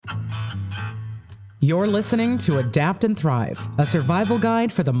You're listening to Adapt and Thrive, a survival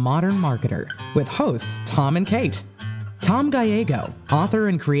guide for the modern marketer, with hosts Tom and Kate. Tom Gallego, author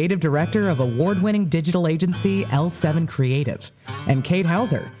and creative director of award-winning digital agency L7 Creative, and Kate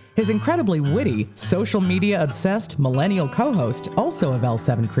Hauser, his incredibly witty, social media-obsessed millennial co-host, also of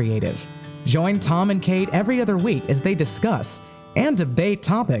L7 Creative. Join Tom and Kate every other week as they discuss and debate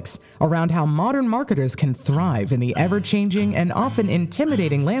topics around how modern marketers can thrive in the ever-changing and often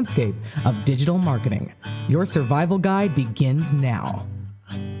intimidating landscape of digital marketing. Your survival guide begins now.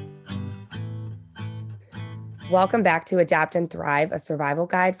 Welcome back to Adapt and Thrive, a survival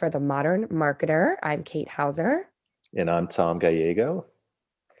guide for the modern marketer. I'm Kate Hauser. And I'm Tom Gallego.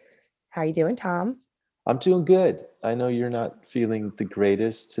 How are you doing, Tom? I'm doing good. I know you're not feeling the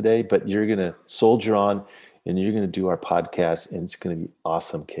greatest today, but you're going to soldier on and you're going to do our podcast, and it's going to be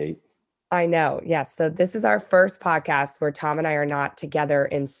awesome, Kate. I know. Yes. So this is our first podcast where Tom and I are not together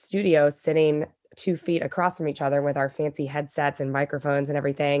in studio, sitting 2 feet across from each other with our fancy headsets and microphones and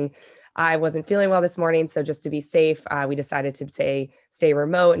everything. I wasn't feeling well this morning, so just to be safe, we decided to stay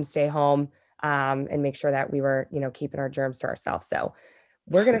remote and stay home and make sure that we were, keeping our germs to ourselves. So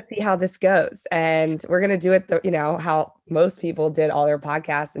we're going to see how this goes, and we're going to do it, how most people did all their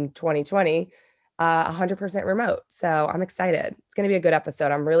podcasts in 2020. 100% remote. So I'm excited. It's going to be a good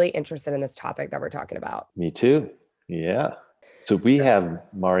episode. I'm really interested in this topic that we're talking about. Me too. Yeah. So we have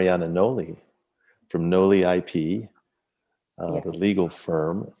Mariana Noli from Noli IP, Yes. the legal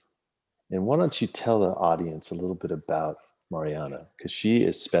firm. And why don't you tell the audience a little bit about Mariana? Because she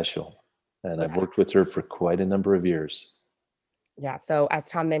is special. And I've worked with her for quite a number of years. Yeah. So as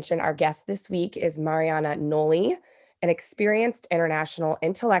Tom mentioned, our guest this week is Mariana Noli, an experienced international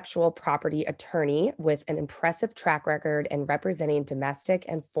intellectual property attorney with an impressive track record in representing domestic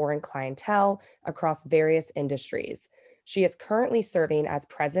and foreign clientele across various industries. She is currently serving as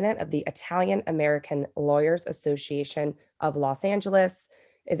president of the Italian American Lawyers Association of Los Angeles,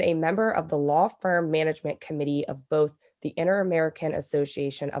 is a member of the Law Firm Management Committee of both the Inter-American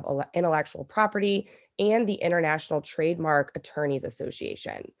Association of Intellectual Property and the International Trademark Attorneys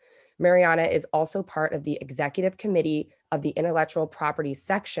Association. Mariana is also part of the executive committee of the intellectual property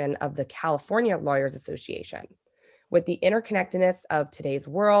section of the California Lawyers Association. With the interconnectedness of today's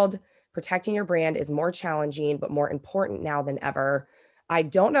world, protecting your brand is more challenging, but more important now than ever. I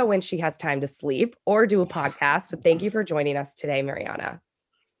don't know when she has time to sleep or do a podcast, but thank you for joining us today, Mariana.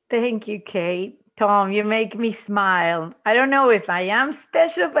 Thank you, Kate. Tom, you make me smile. I don't know if I am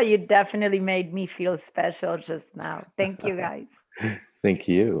special, but you definitely made me feel special just now. Thank you, guys. Thank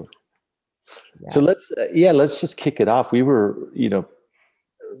you. Yes. So let's just kick it off. We were,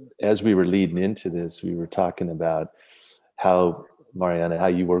 as we were leading into this, we were talking about how, Mariana, how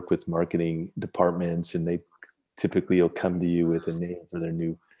you work with marketing departments, and they typically will come to you with a name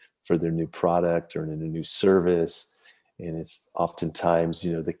for their new product or a new service. And it's oftentimes,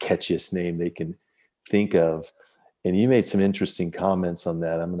 the catchiest name they can think of. And you made some interesting comments on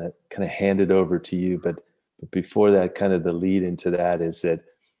that. I'm going to kind of hand it over to you. But before that, kind of the lead into that is that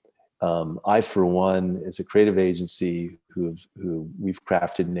I, for one, as a creative agency who we've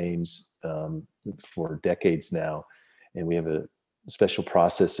crafted names for decades now, and we have a special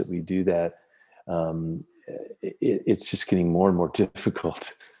process that we do that. It's just getting more and more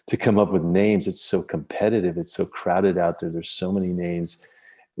difficult to come up with names. It's so competitive. It's so crowded out there. There's so many names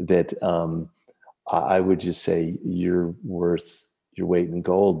that I would just say you're worth your weight in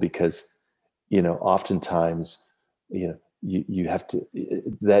gold, because, oftentimes, you have to,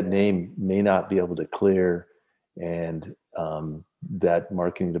 that name may not be able to clear, and that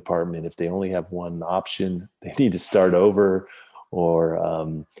marketing department, if they only have one option, they need to start over. Or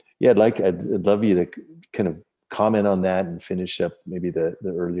I'd love you to kind of comment on that and finish up maybe the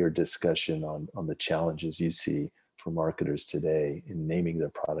earlier discussion on the challenges you see for marketers today in naming their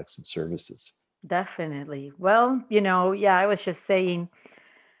products and services. Definitely. Well, I was just saying,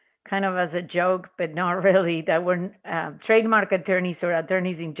 kind of as a joke, but not really, that we're trademark attorneys or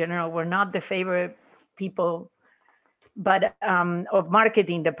attorneys in general, we're not the favorite people, but of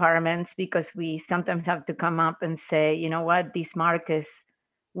marketing departments, because we sometimes have to come up and say, you know what, this mark is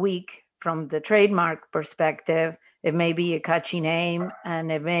weak from the trademark perspective. It may be a catchy name,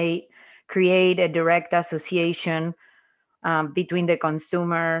 and it may create a direct association between the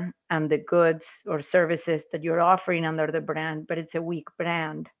consumer and the goods or services that you're offering under the brand, but it's a weak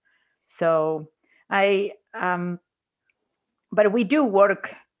brand. So but we do work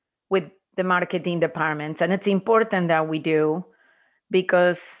with the marketing departments, and it's important that we do,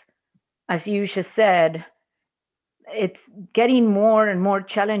 because, as you just said, it's getting more and more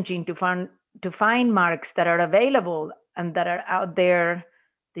challenging to find marks that are available and that are out there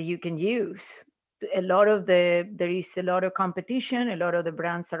that you can use. there is a lot of competition, a lot of the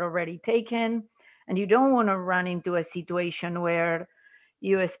brands are already taken, and you don't want to run into a situation where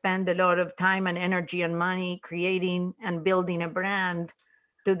you spend a lot of time and energy and money creating and building a brand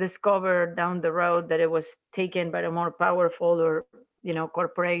to discover down the road that it was taken by a more powerful or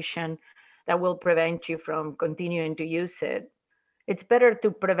corporation that will prevent you from continuing to use it. It's better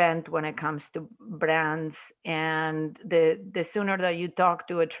to prevent when it comes to brands, and the sooner that you talk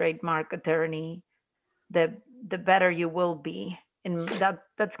to a trademark attorney, the better you will be. And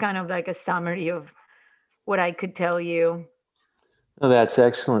that's kind of like a summary of what I could tell you. No, that's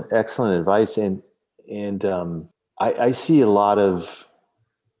excellent advice. And I see a lot of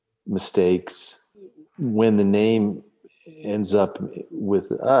mistakes when the name ends up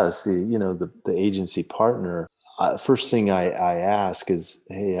with us, the agency partner. First thing I ask is,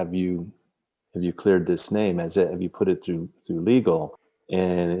 hey, have you cleared this name? Have you put it through legal?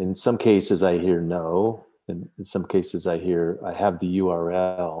 And in some cases I hear no. And in some cases I hear I have the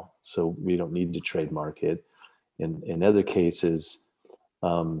URL, so we don't need to trademark it. In other cases,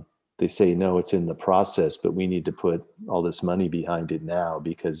 they say, no, it's in the process, but we need to put all this money behind it now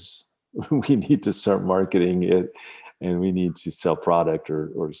because we need to start marketing it and we need to sell product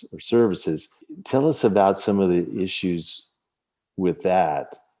or services. Tell us about some of the issues with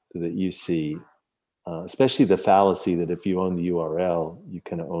that you see, especially the fallacy that if you own the URL, you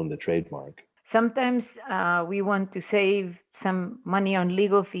kind of own the trademark. Sometimes we want to save some money on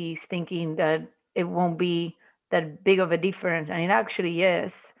legal fees, thinking that it won't be that big of a difference, and it actually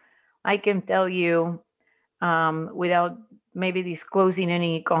is. I can tell you, without maybe disclosing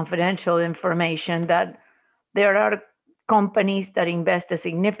any confidential information, that there are companies that invest a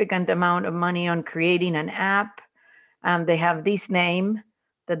significant amount of money on creating an app, and they have this name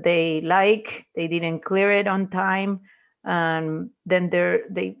that they like, they didn't clear it on time, and then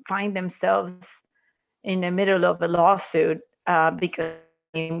they find themselves in the middle of a lawsuit because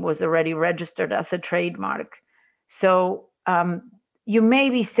the name was already registered as a trademark. So you may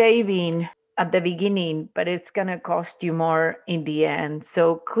be saving at the beginning, but it's going to cost you more in the end.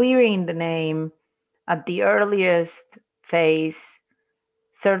 So clearing the name at the earliest phase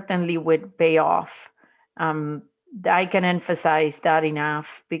certainly would pay off. I can emphasize that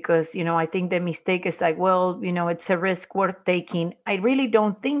enough because, I think the mistake is like, well, it's a risk worth taking. I really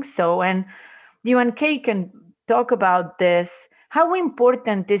don't think so. And you and Kate can talk about this. How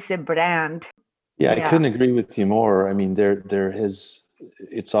important is a brand? Yeah, I couldn't agree with you more. I mean,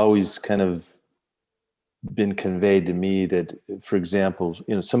 it's always kind of been conveyed to me that, for example,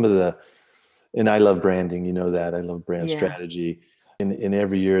 some of and I love branding, that I love brand strategy. And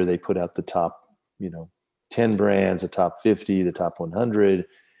every year they put out the top, 10 brands, the top 50, the top 100,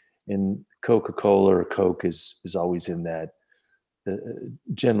 and Coca-Cola or Coke is always in that,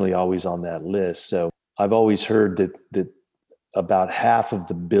 generally always on that list. So I've always heard that about half of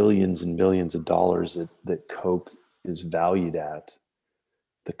the billions and billions of dollars that Coke is valued at,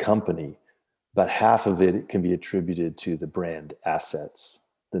 the company, about half of it can be attributed to the brand assets,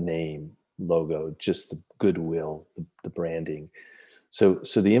 the name, logo, just the goodwill, the branding. So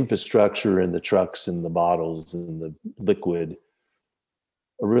the infrastructure and the trucks and the bottles and the liquid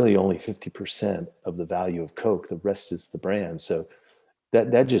are really only 50% of the value of Coke. The rest is the brand. So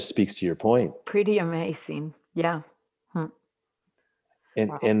that just speaks to your point. Pretty amazing. Yeah.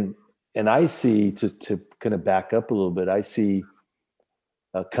 And I see, to kind of back up a little bit, I see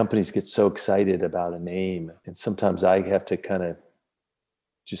companies get so excited about a name, and sometimes I have to kind of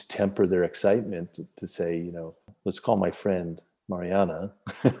just temper their excitement to say, let's call my friend Mariana,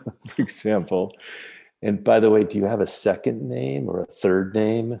 for example. And by the way, do you have a second name or a third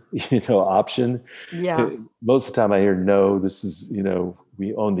name, option? Yeah. Most of the time I hear, no, this is,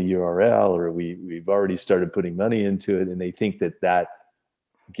 we own the URL, or we've already started putting money into it. And they think that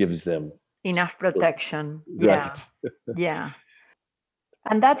gives them enough protection. Right. Yeah.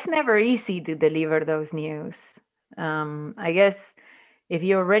 And that's never easy to deliver those news. I guess if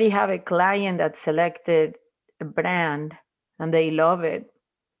you already have a client that selected a brand and they love it,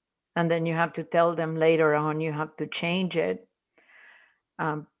 and then you have to tell them later on you have to change it,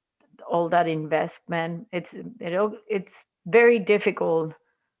 all that investment, it's very difficult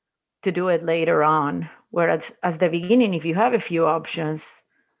to do it later on. Whereas at the beginning, if you have a few options,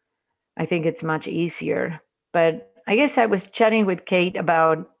 I think it's much easier. But I guess I was chatting with Kate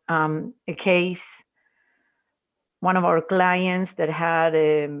about a case, one of our clients that had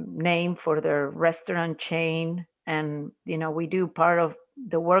a name for their restaurant chain. And, we do part of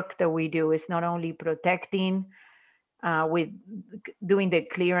the work that we do is not only protecting with doing the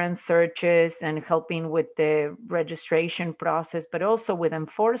clearance searches and helping with the registration process, but also with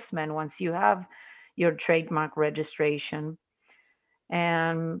enforcement. Once you have your trademark registration.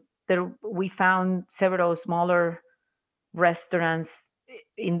 And there, we found several smaller restaurants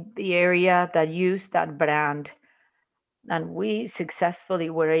in the area that use that brand, and we successfully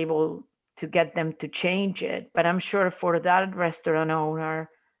were able to get them to change it. But I'm sure for that restaurant owner,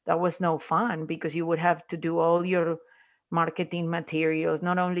 that was no fun, because you would have to do all your marketing materials,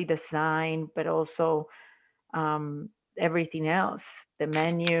 not only the sign, but also everything else, the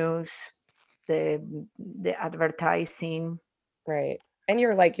menus, the advertising. Right. And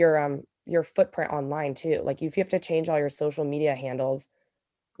your footprint online too. Like if you have to change all your social media handles,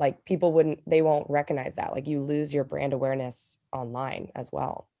 like they won't recognize that. Like you lose your brand awareness online as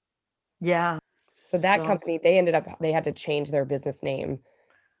well. Yeah. So that So, company, they had to change their business name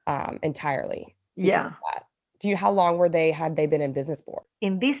entirely because of yeah. that. How long had they been in business for?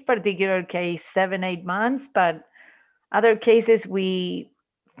 In this particular case, 7, 8 months, but other cases we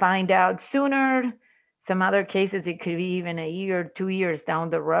find out sooner. Some other cases it could be even a year, 2 years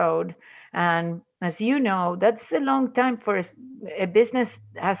down the road. And as you know, that's a long time for a business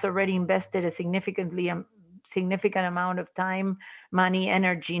has already invested a significant amount of time, money,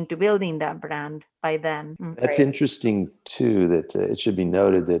 energy into building that brand by then. That's Right. interesting too, that it should be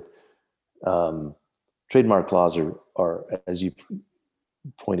noted that trademark laws are, as you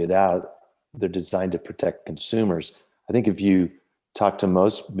pointed out, they're designed to protect consumers. I think if you talk to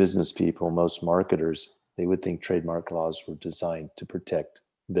most business people, most marketers, they would think trademark laws were designed to protect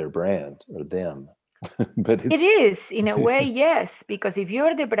their brand or them. But It is, in a way, yes, because if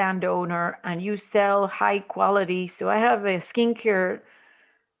you're the brand owner and you sell high quality, so I have a skincare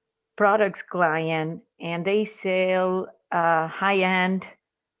products client and they sell high-end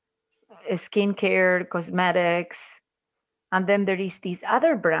skincare, cosmetics, and then there is these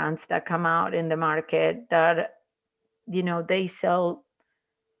other brands that come out in the market that, they sell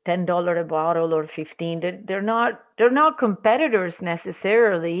 $10 a bottle or 15. They're not competitors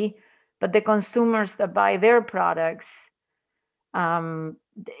necessarily, but the consumers that buy their products,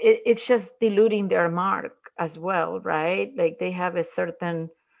 it's just diluting their mark as well, right? Like they have a certain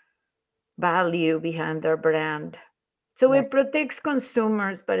value behind their brand. So Right. it protects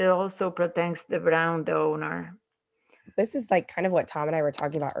consumers, but it also protects the brand owner. This is like kind of what Tom and I were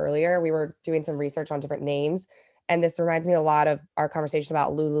talking about earlier. We were doing some research on different names, and this reminds me a lot of our conversation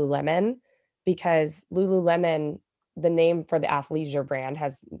about Lululemon, because Lululemon, the name for the athleisure brand,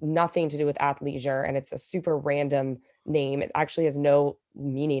 has nothing to do with athleisure, and it's a super random name. It actually has no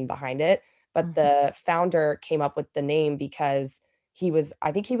meaning behind it. But the founder came up with the name because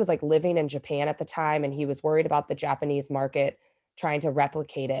I think he was like living in Japan at the time, and he was worried about the Japanese market trying to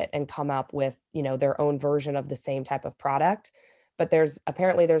replicate it and come up with, their own version of the same type of product. But there's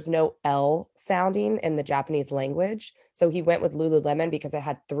no L sounding in the Japanese language. So he went with Lululemon because it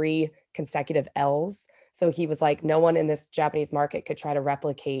had 3 consecutive L's. So he was like, no one in this Japanese market could try to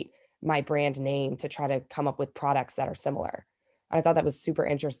replicate my brand name to try to come up with products that are similar. And I thought that was super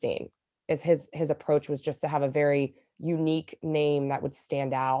interesting. Is his approach was just to have a very unique name that would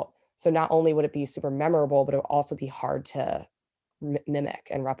stand out. So not only would it be super memorable, but it would also be hard to mimic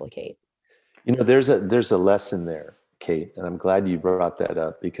and replicate. There's a lesson there, Kate, and I'm glad you brought that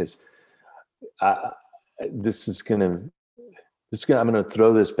up, because I'm going to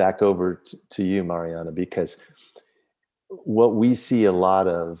throw this back over to you, Mariana, because what we see a lot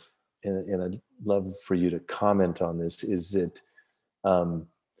of, and I'd love for you to comment on this, is that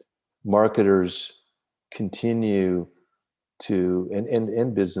marketers continue to,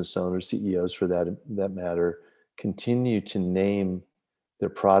 and business owners, CEOs for that matter, continue to name their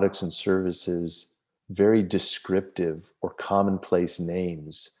products and services very descriptive or commonplace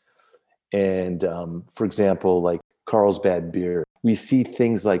names. And for example, like Carlsbad beer, we see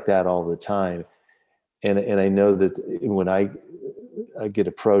things like that all the time. And I know that when I get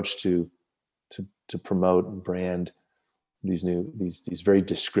approached to promote and brand these very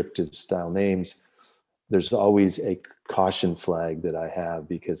descriptive style names, there's always a caution flag that I have,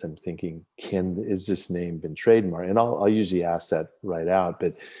 because I'm thinking, is this name been trademarked? And I'll usually ask that right out,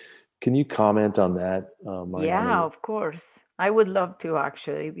 but can you comment on that, Mariana? Yeah, of course. I would love to,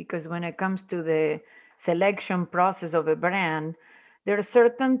 actually, because when it comes to the selection process of a brand, there are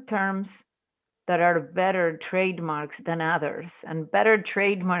certain terms that are better trademarks than others. And better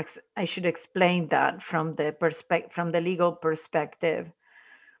trademarks, I should explain that from the legal perspective.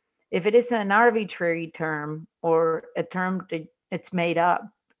 If it is an arbitrary term or a term that it's made up,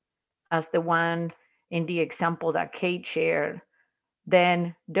 as the one in the example that Kate shared,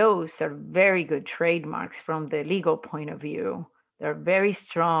 then those are very good trademarks from the legal point of view. They're very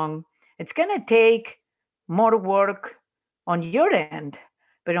strong. It's going to take more work on your end,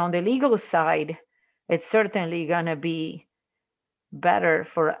 but on the legal side, it's certainly going to be better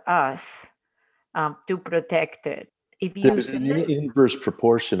for us to protect it. If you There's an inverse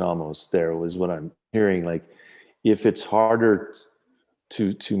proportion almost there was what I'm hearing. Like if it's harder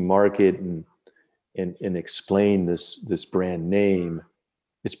to market and explain this brand name,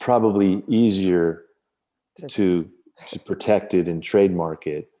 it's probably easier to protect it and trademark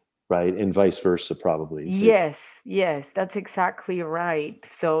it, right? And vice versa, probably. Yes, that's exactly right.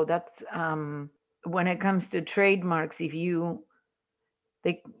 So that's when it comes to trademarks,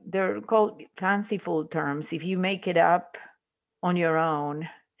 they're called fanciful terms. If you make it up on your own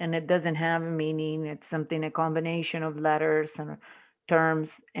and it doesn't have a meaning, it's something, a combination of letters and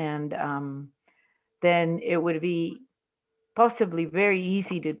terms, and then it would be possibly very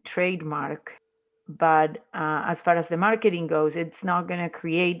easy to trademark. But as far as the marketing goes, it's not going to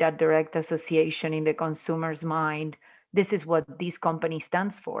create that direct association in the consumer's mind. This is what this company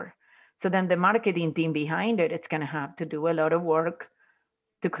stands for. So then the marketing team behind it, it's going to have to do a lot of work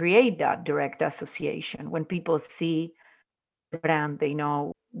to create that direct association. When people see the brand, they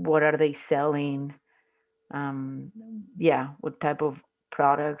know what are they selling, what type of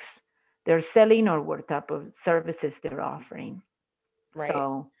products they're selling or what type of services they're offering. Right.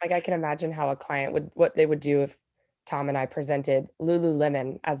 So, like I can imagine how a client what they would do if Tom and I presented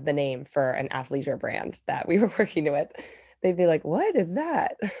Lululemon as the name for an athleisure brand that we were working with. They'd be like, "What is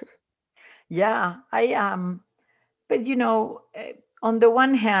that?" yeah, but on the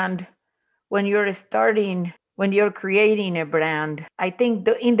one hand, when you're creating a brand, I think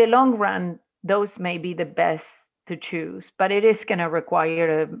in the long run, those may be the best to choose, but it is going to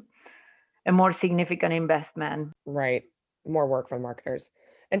require a more significant investment. Right. More work for the marketers.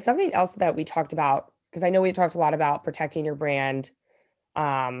 And something else that we talked about, because I know we talked a lot about protecting your brand,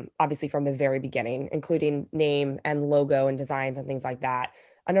 obviously from the very beginning, including name and logo and designs and things like that.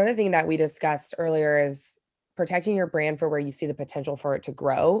 Another thing that we discussed earlier is protecting your brand for where you see the potential for it to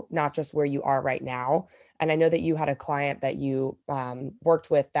grow, not just where you are right now. And I know that you had a client that you worked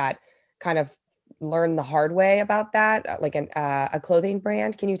with that kind of learned the hard way about that, like a clothing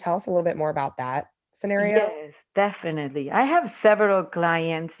brand. Can you tell us a little bit more about that scenario? Yes, definitely. I have several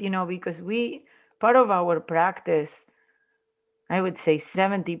clients, because part of our practice, I would say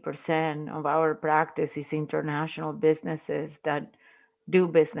 70% of our practice is international businesses that do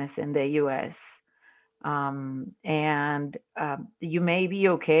business in the US. And you may be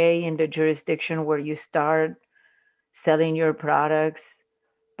okay in the jurisdiction where you start selling your products,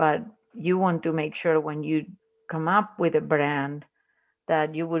 but you want to make sure when you come up with a brand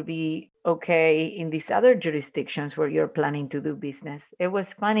that you will be okay in these other jurisdictions where you're planning to do business. It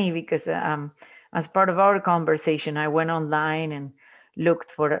was funny because as part of our conversation, I went online and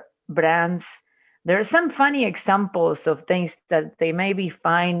looked for brands. There are some funny examples of things that they may be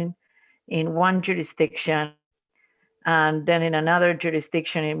fine in one jurisdiction, and then in another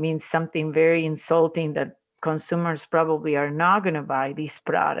jurisdiction, it means something very insulting that consumers probably are not going to buy this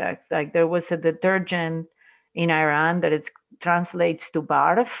product. Like there was a detergent in Iran that it translates to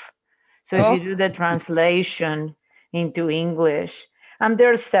barf. So if you do the translation into English, and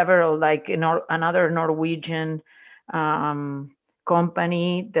there are several, like another Norwegian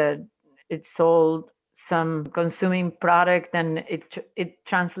company that it sold some consuming product and it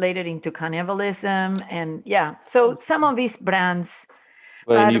translated into cannibalism. And so some of these brands.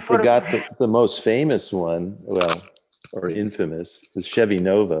 Well, and you forgot the most famous one, or infamous, was Chevy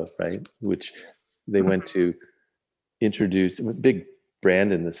Nova, right? Which they went to introduce, a big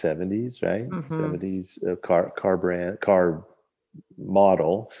brand in the 70s, right? 70s car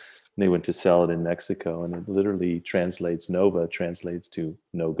model. And they went to sell it in Mexico, and it literally translates to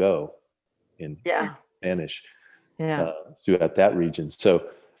no go in Spanish throughout that region. So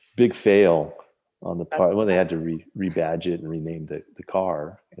big fail on the part. Well, they had to rebadge it and rename the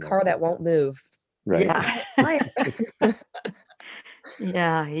car. A car that won't move. Right.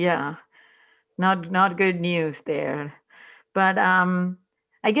 Yeah. Not good news there. But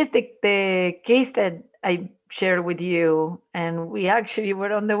I guess the case that I shared with you, and we actually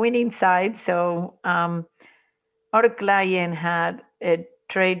were on the winning side. So our client had a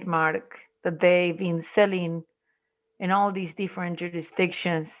trademark that they've been selling in all these different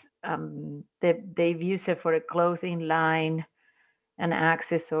jurisdictions. They've used it for a clothing line and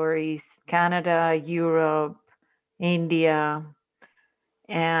accessories, Canada, Europe, India,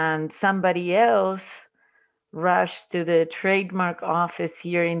 and somebody else rushed to the trademark office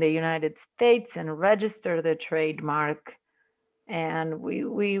here in the United States and registered the trademark. And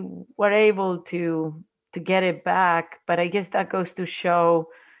we were able to get it back. But I guess that goes to show,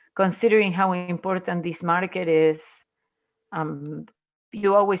 considering how important this market is,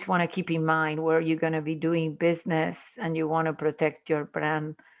 you always want to keep in mind where you're going to be doing business, and you want to protect your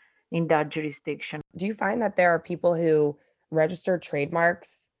brand in that jurisdiction. Do you find that there are people who register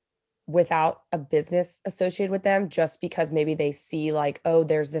trademarks without a business associated with them just because maybe they see like, oh,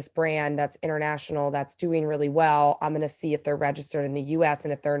 there's this brand that's international that's doing really well. I'm going to see if they're registered in the US.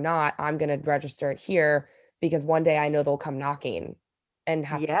 And if they're not, I'm going to register it here because one day I know they'll come knocking and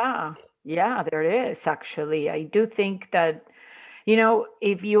have to. Yeah, there is actually. I do think that,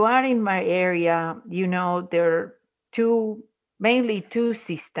 if you are in my area, there are mainly two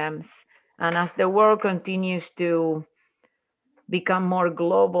systems. And as the world continues to become more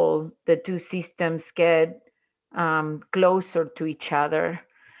global, the two systems get closer to each other.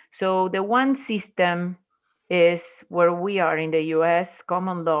 So the one system is where we are in the US,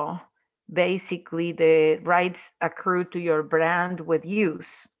 common law. Basically, the rights accrue to your brand with use.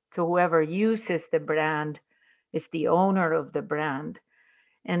 So whoever uses the brand is the owner of the brand.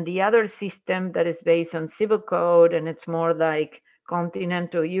 And the other system that is based on civil code, and it's more like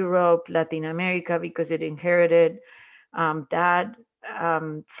continental Europe, Latin America, because it inherited that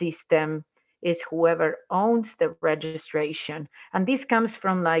system, is whoever owns the registration. And this comes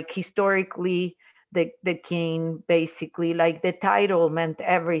from like historically the king, basically, like the title meant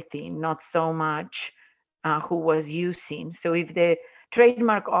everything, not so much who was using. So if the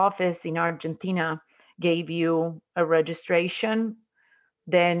trademark office in Argentina gave you a registration,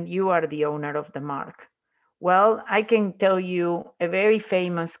 then you are the owner of the mark. Well, I can tell you a very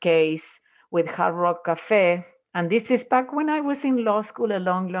famous case with Hard Rock Cafe, and this is back when I was in law school a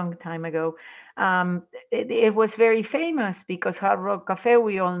long, long time ago. It was very famous because Hard Rock Cafe,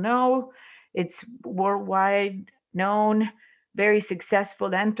 we all know, it's worldwide known, very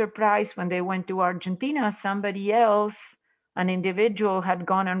successful enterprise. When they went to Argentina, somebody else, an individual, had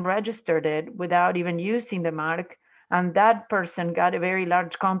gone and registered it without even using the mark, and that person got a very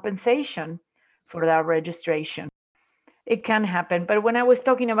large compensation for that registration. It can happen. But when I was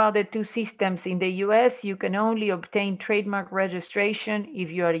talking about the two systems in the US, you can only obtain trademark registration if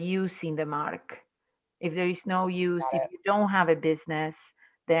you are using the mark. If there is no use, if you don't have a business,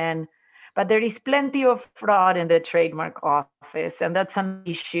 then, but there is plenty of fraud in the trademark office, and that's an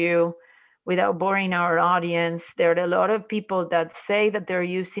issue. Without boring our audience, there are a lot of people that say that they're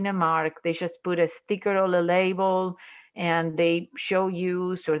using a mark. They just put a sticker or a label and they show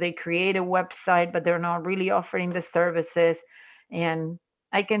use, or they create a website, but they're not really offering the services. And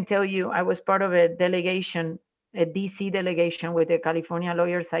I can tell you, I was part of a delegation, a DC delegation with the California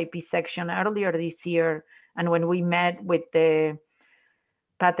Lawyers IP section earlier this year. And when we met with the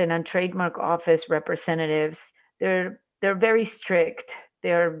Patent and Trademark Office representatives, they're very strict.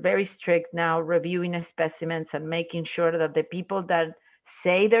 They're very strict now, reviewing specimens and making sure that the people that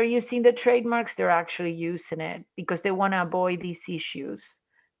say they're using the trademarks, they're actually using it, because they want to avoid these issues.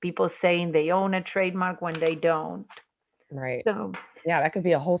 People saying they own a trademark when they don't. Right. So, yeah, that could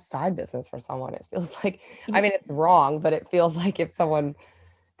be a whole side business for someone. It feels like, I mean, it's wrong, but it feels like if someone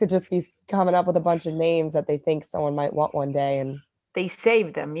could just be coming up with a bunch of names that they think someone might want one day, and they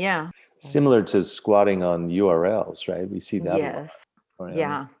save them. Yeah. Similar to squatting on URLs, right? We see that a lot. Yes.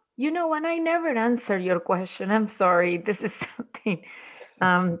 Yeah. And I never answered your question. I'm sorry. This is something.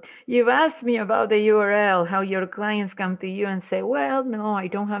 You've asked me about the URL, how your clients come to you and say, well, no, I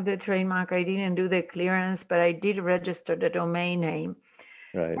don't have the trademark. I didn't do the clearance, but I did register the domain name.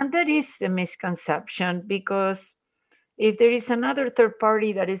 Right. And that is a misconception, because if there is another third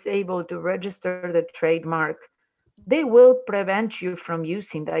party that is able to register the trademark, they will prevent you from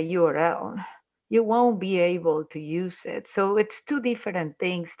using that URL. You won't be able to use it. So it's two different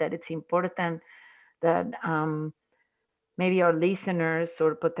things that it's important that maybe our listeners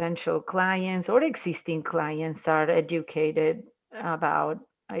or potential clients or existing clients are educated about.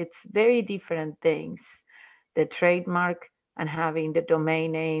 It's very different things, the trademark and having the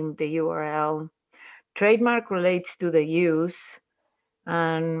domain name, the URL. Trademark relates to the use.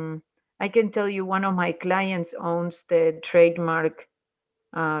 And I can tell you, one of my clients owns the trademark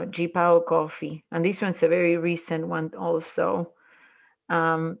G-Pao coffee, and this one's a very recent one also.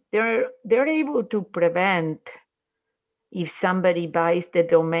 They're able to prevent, if somebody buys the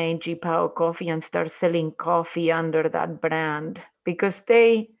domain G-Pao coffee and starts selling coffee under that brand, because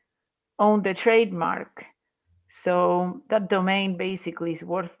they own the trademark. So that domain basically is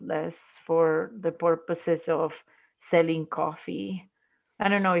worthless for the purposes of selling coffee. I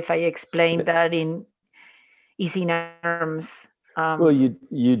don't know if I explained that in easy terms. Well,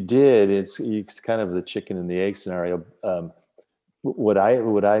 you did. It's kind of the chicken and the egg scenario. What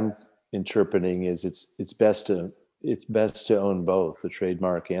I'm interpreting is it's best to it's best to own both the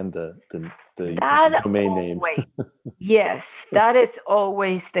trademark and the That domain name. always, yes, that is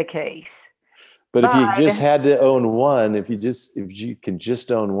always the case. But if you just had to own one, if you can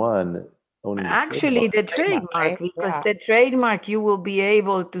just own one, owning actually the trademark, right? because Yeah. the trademark, you will be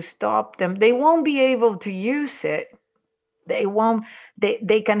able to stop them. They won't be able to use it. They won't,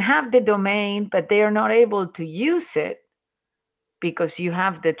 they can have the domain, but they are not able to use it because you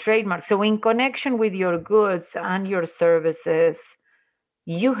have the trademark. So in connection with your goods and your services,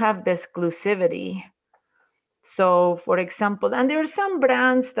 you have the exclusivity. So for example, and there are some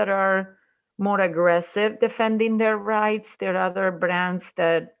brands that are more aggressive defending their rights. There are other brands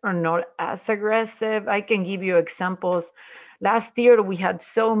that are not as aggressive. I can give you examples. Last year, we had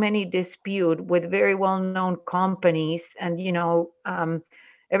so many disputes with very well-known companies, and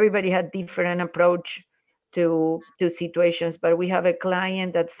everybody had different approach to situations. But we have a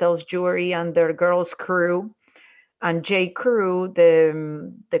client that sells jewelry under Girls Crew, and J. Crew,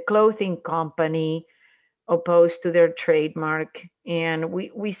 the clothing company, opposed to their trademark, and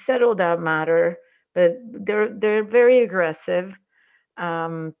we settled that matter. But they're very aggressive,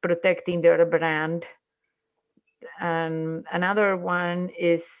 protecting their brand. And another one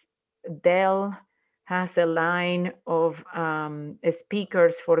is Dell has a line of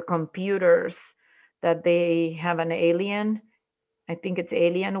speakers for computers that they have an Alien. I think it's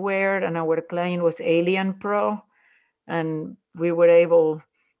Alienware, and our client was Alien Pro, and we were able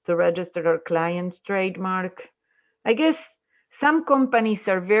to register our client's trademark. I guess some companies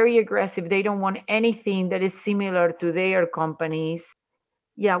are very aggressive. They don't want anything that is similar to their companies.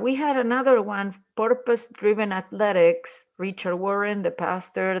 Yeah, we had another one, Purpose Driven Athletics, Richard Warren, the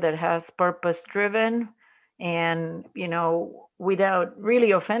pastor that has Purpose Driven. And, without really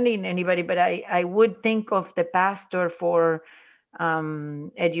offending anybody, but I would think of the pastor for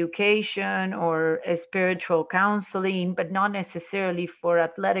education or spiritual counseling, but not necessarily for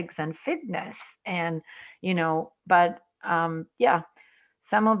athletics and fitness. And, but yeah,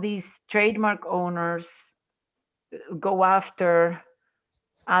 some of these trademark owners go after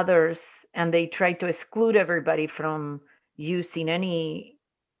others and they try to exclude everybody from using any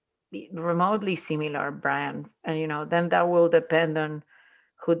remotely similar brand. And, then that will depend on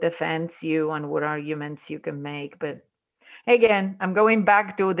who defends you and what arguments you can make. But again, I'm going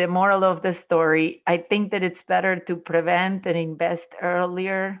back to the moral of the story. I think that it's better to prevent and invest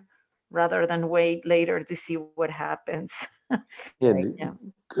earlier rather than wait later to see what happens. Yeah.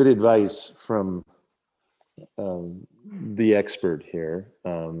 Good advice from the expert here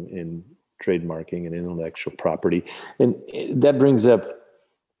in trademarking and intellectual property. And that brings up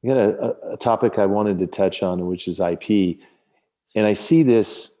a topic I wanted to touch on, which is IP. And I see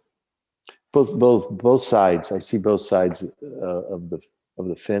this both sides. I see both sides of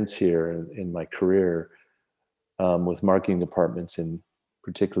the fence here in my career with marketing departments, and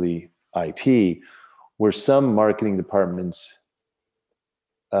particularly IP, where some marketing departments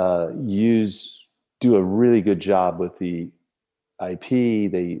do a really good job with the IP.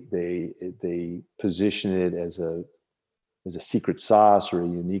 They position it as a secret sauce or a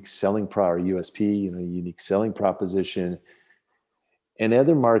unique selling or USP, unique selling proposition. And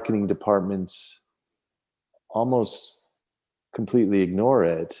other marketing departments almost completely ignore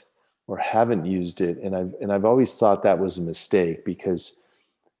it or haven't used it. And I've always thought that was a mistake, because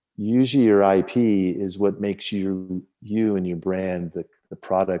usually your IP is what makes you and your brand, the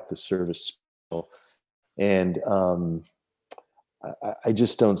product, the service special. And I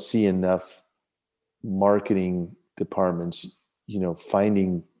just don't see enough marketing departments,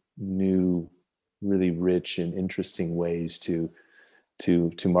 finding new, really rich and interesting ways to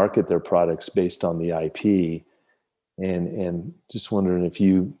market their products based on the IP. And just wondering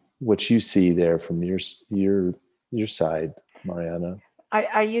what you see there from your side, Mariana.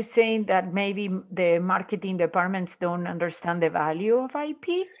 Are you saying that maybe the marketing departments don't understand the value of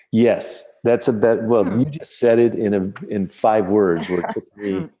IP? Yes, that's a bet. Well, you just said it in 5 words. Where it took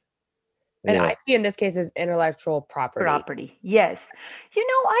me. And IP in this case is intellectual property. Yes.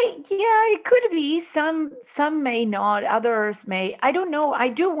 It could be. Some may not, others may. I don't know. I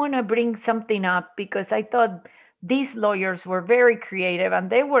do want to bring something up because I thought these lawyers were very creative and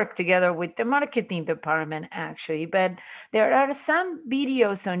they work together with the marketing department, actually. But there are some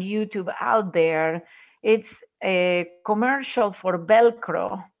videos on YouTube out there. It's a commercial for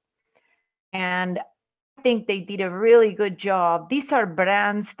Velcro. And I think they did a really good job. These are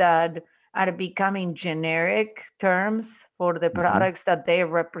brands that are becoming generic terms for the products that they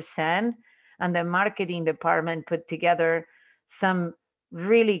represent. And the marketing department put together some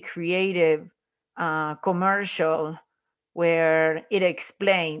really creative commercial where it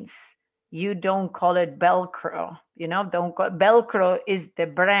explains you don't call it Velcro. Don't call Velcro is the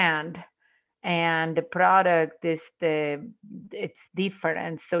brand, and the product is it's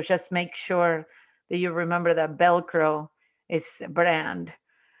different. So just make sure that you remember that Velcro is a brand.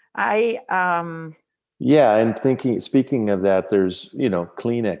 I Yeah, and speaking of that, there's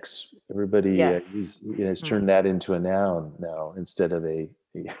Kleenex. Everybody Yes. has turned that into a noun now instead of a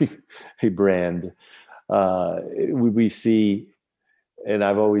brand. We see, and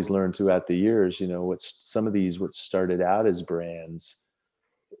I've always learned throughout the years, some of these what started out as brands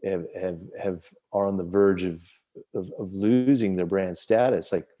have are on the verge of losing their brand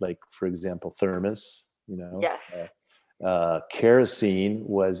status. Like for example, Thermos. Yes. Kerosene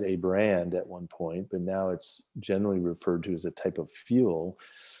was a brand at one point, but now it's generally referred to as a type of fuel.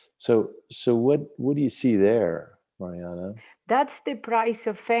 So what do you see there, Mariana? That's the price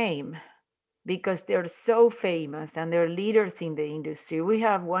of fame, because they're so famous and they're leaders in the industry. We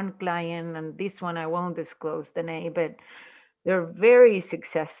have one client, and this one I won't disclose the name, but they're very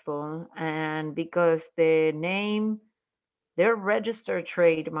successful. And because their registered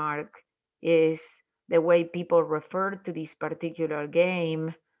trademark is the way people refer to this particular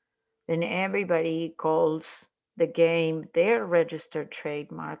game, then everybody calls the game their registered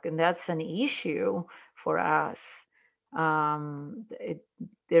trademark. And that's an issue for us.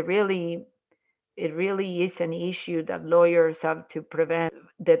 It really is an issue that lawyers have to prevent,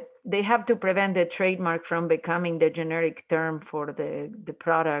 that they have to prevent the trademark from becoming the generic term for the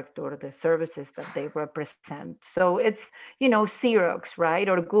product or the services that they represent. So it's, Xerox, right?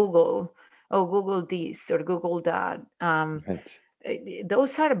 Or Google, oh, Google this or Google that. Right.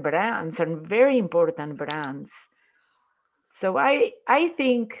 Those are brands, and very important brands. So I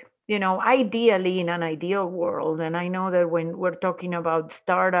think, ideally, in an ideal world, and I know that when we're talking about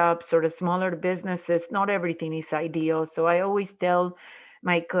startups or the smaller businesses, not everything is ideal. So I always tell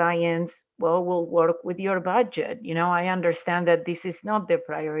my clients, well, we'll work with your budget. I understand that this is not the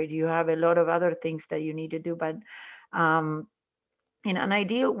priority. You have a lot of other things that you need to do, but um, in an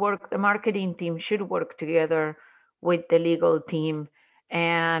ideal work, the marketing team should work together with the legal team.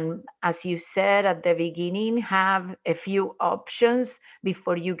 And as you said at the beginning, have a few options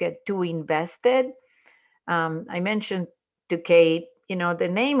before you get too invested. I mentioned to Kate, the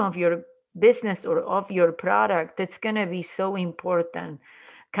name of your business or of your product, it's going to be so important.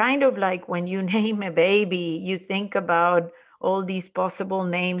 Kind of like when you name a baby, you think about all these possible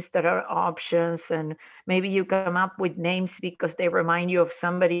names that are options, and maybe you come up with names because they remind you of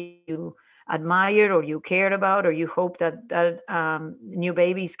somebody you admire or you care about, or you hope that new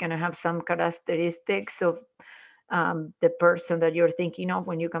baby is going to have some characteristics of the person that you're thinking of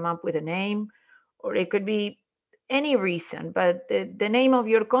when you come up with a name. Or it could be any reason, but the name of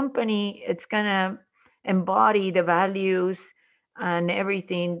your company, it's going to embody the values and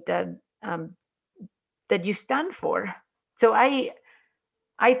everything um, that you stand for. So I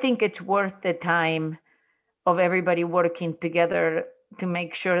think it's worth the time of everybody working together to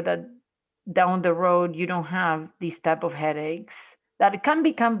make sure that down the road you don't have these type of headaches that can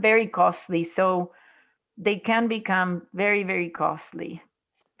become very costly. So they can become very, very costly,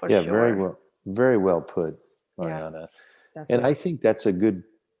 for Yeah, sure. very well put, Yeah, Mariana. And I definitely. think that's a good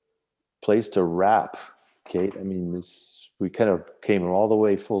place to wrap, Kate. I mean, we kind of came all the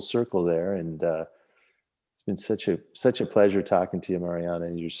way full circle there, and it's been such a pleasure talking to you, Mariana.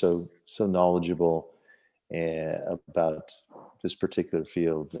 And you're so knowledgeable about this particular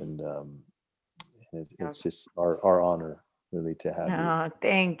field, and Yeah, it's just our honor really to have you. Oh,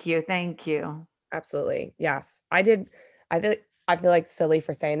 thank you. Thank you. absolutely. Yes. I feel like silly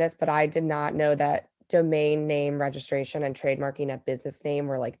for saying this, but I did not know that domain name registration and trademarking a business name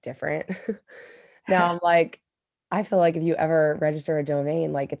were like different. Now I'm like, I feel like if you ever register a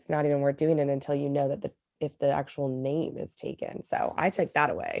domain, like it's not even worth doing it until you know that if the actual name is taken. So I took that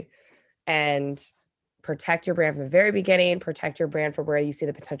away, and protect your brand from the very beginning, protect your brand for where you see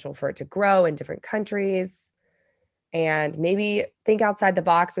the potential for it to grow in different countries, and maybe think outside the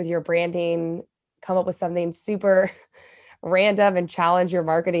box with your branding, come up with something super random and challenge your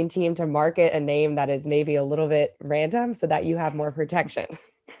marketing team to market a name that is maybe a little bit random so that you have more protection.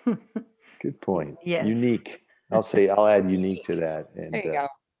 Good point. Yes. Unique. I'll add unique to that, There and you go.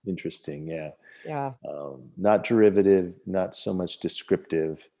 interesting. Yeah. Yeah. Not derivative, not so much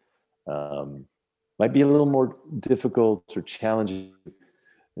descriptive. Um, might be a little more difficult or challenging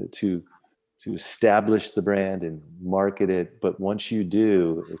to establish the brand and market it, but once you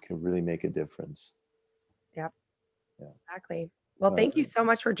do, it can really make a difference. Yep. Yeah. Exactly. Well, All thank you right. so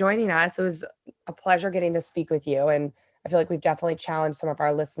much for joining us. It was a pleasure getting to speak with you. And I feel like we've definitely challenged some of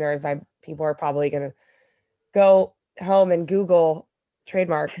our listeners. People are probably going to go home and Google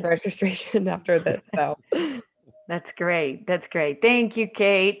trademark registration after this. So That's great. That's great. Thank you,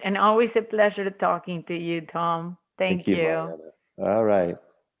 Kate. And always a pleasure talking to you, Tom. Thank you. Mariana. All right.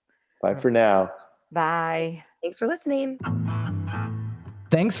 Bye for now. Bye. thanks for listening.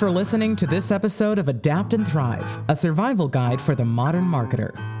 Thanks for listening to this episode of Adapt and Thrive, a survival guide for the modern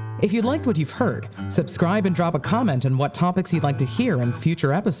marketer. If you liked what you've heard, subscribe and drop a comment on what topics you'd like to hear in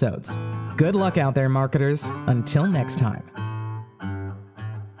future episodes. Good luck out there, marketers. Until next time.